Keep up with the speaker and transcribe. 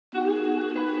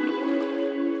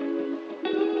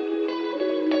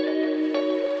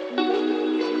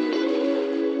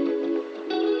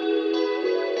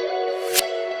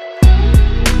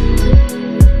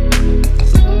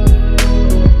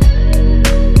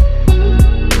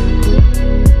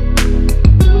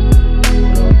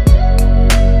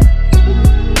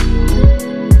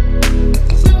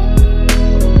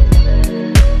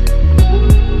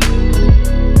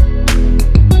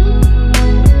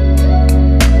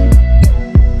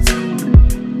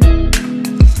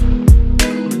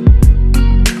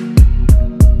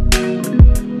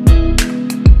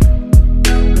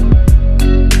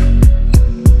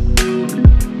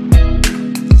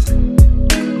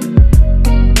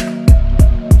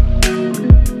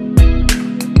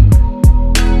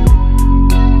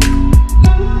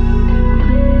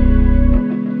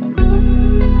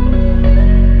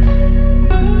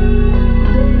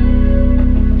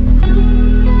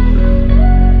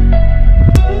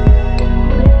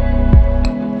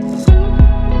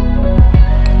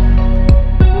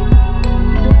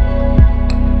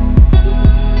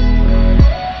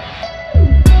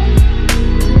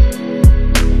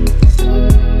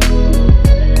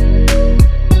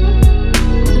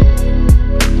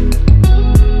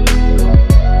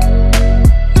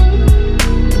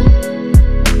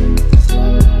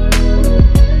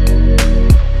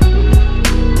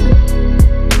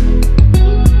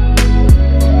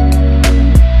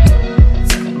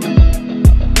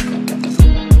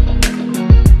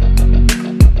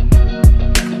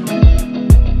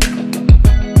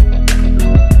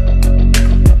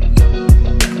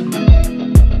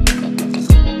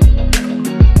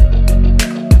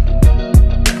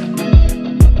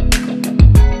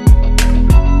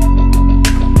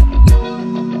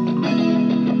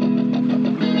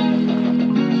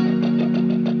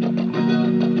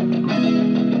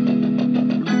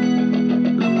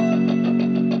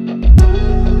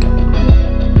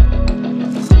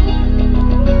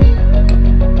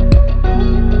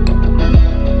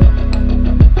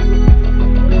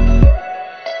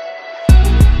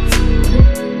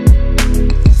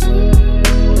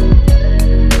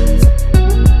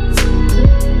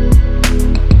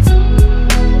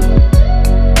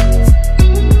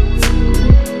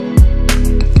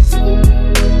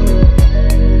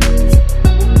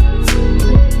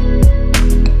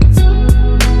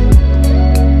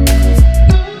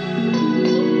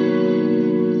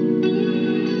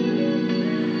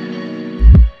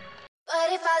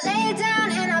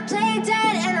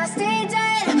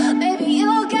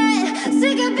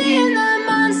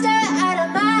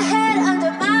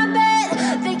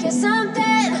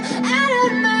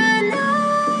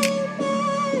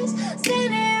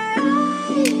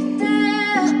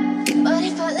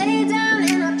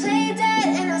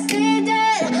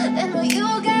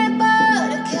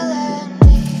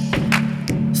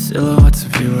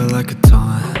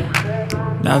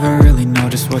Never really know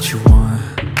just what you want.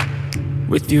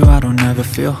 With you I don't ever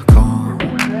feel calm.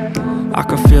 I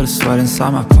can feel the sweat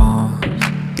inside my palms.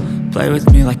 Play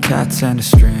with me like cats and a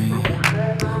string.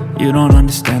 You don't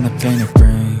understand the pain it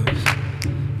brings.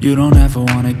 You don't ever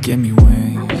wanna give me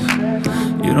wings.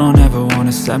 You don't ever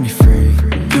wanna set me free.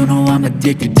 You know I'm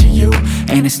addicted to you,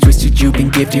 and it's twisted, you've been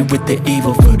gifted with the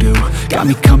evil voodoo. Got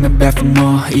me coming back for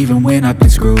more, even when I've been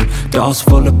screwed. Dolls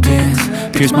full of pins,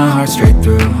 pierce my heart straight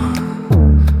through.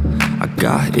 I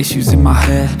got issues in my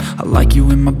head, I like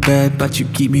you in my bed, but you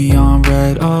keep me on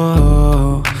red.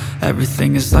 Oh,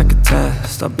 everything is like a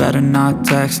test, I better not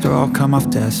text or I'll come off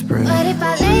desperate. But if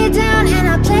I lay down and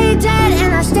I play dead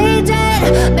and I stay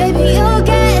dead, baby you'll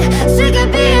get sick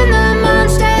of being the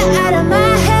monster out of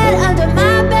my head, under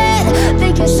my bed,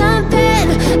 thinking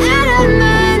something out of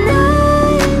my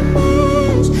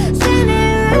nightmares,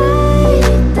 standing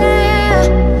right there.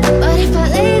 But if I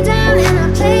lay down and I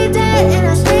play dead and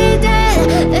I stay dead,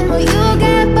 then will you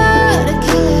get bored of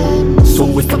killing me? So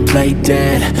if I play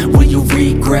dead, will you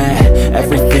regret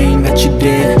everything that you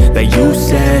did, that you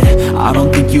said? I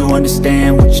don't think you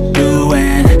understand what you're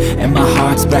doing, and my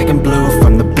heart's black and blue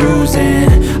from the bruising.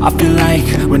 I feel like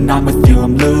when I'm with you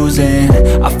I'm losing.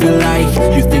 I feel like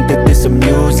you think that this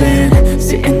amusing,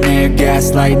 sitting there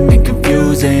gaslighting and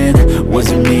confusing.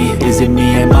 Was it me? Is it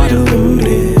me? Am I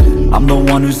deluded? I'm the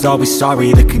one who's always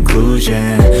sorry, the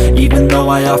conclusion, even though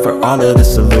I offer all of the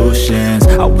solutions.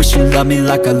 I wish you loved me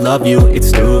like I love you, it's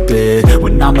stupid.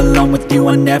 When I'm alone with you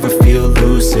I never feel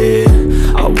lucid.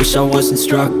 I wish I wasn't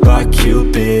struck by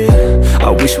Cupid. I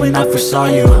wish when I first saw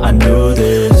you I knew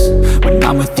this. When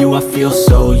I'm with you I feel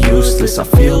so useless, I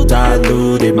feel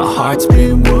diluted, my heart's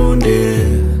been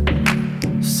wounded.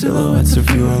 Silhouettes of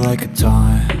you are like a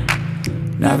taunt.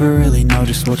 Never really know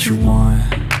just what you want.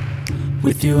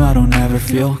 With you I don't ever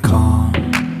feel calm.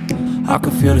 I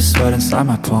can feel the sweat inside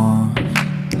my palms.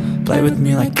 Play with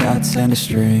me like cats and a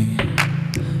string.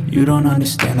 You don't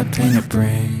understand the pain it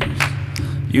brings.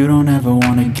 You don't ever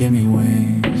wanna give me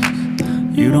wings.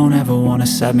 You don't ever wanna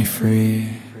set me free.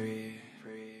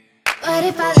 But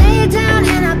if I lay down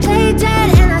and I play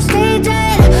dead and I stay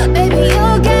dead, baby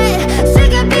you'll get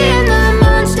sick of being the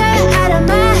monster out of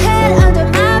my head, under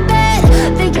my bed,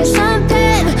 thinking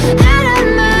something out of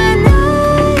my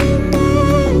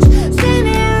nightmares,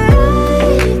 standing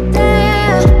right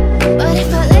there. But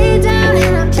if I lay down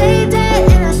and I play dead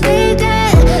and I stay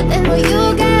dead, then will you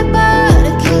get bored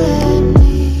of killing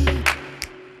me?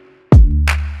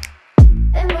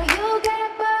 Then will you get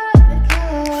bored of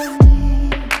killing me?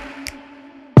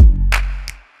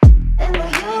 And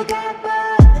will you get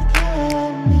bored of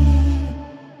killing me?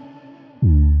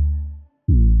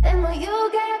 And will you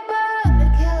get bored of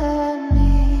killing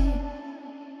me?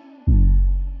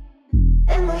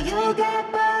 And will you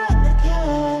get bored?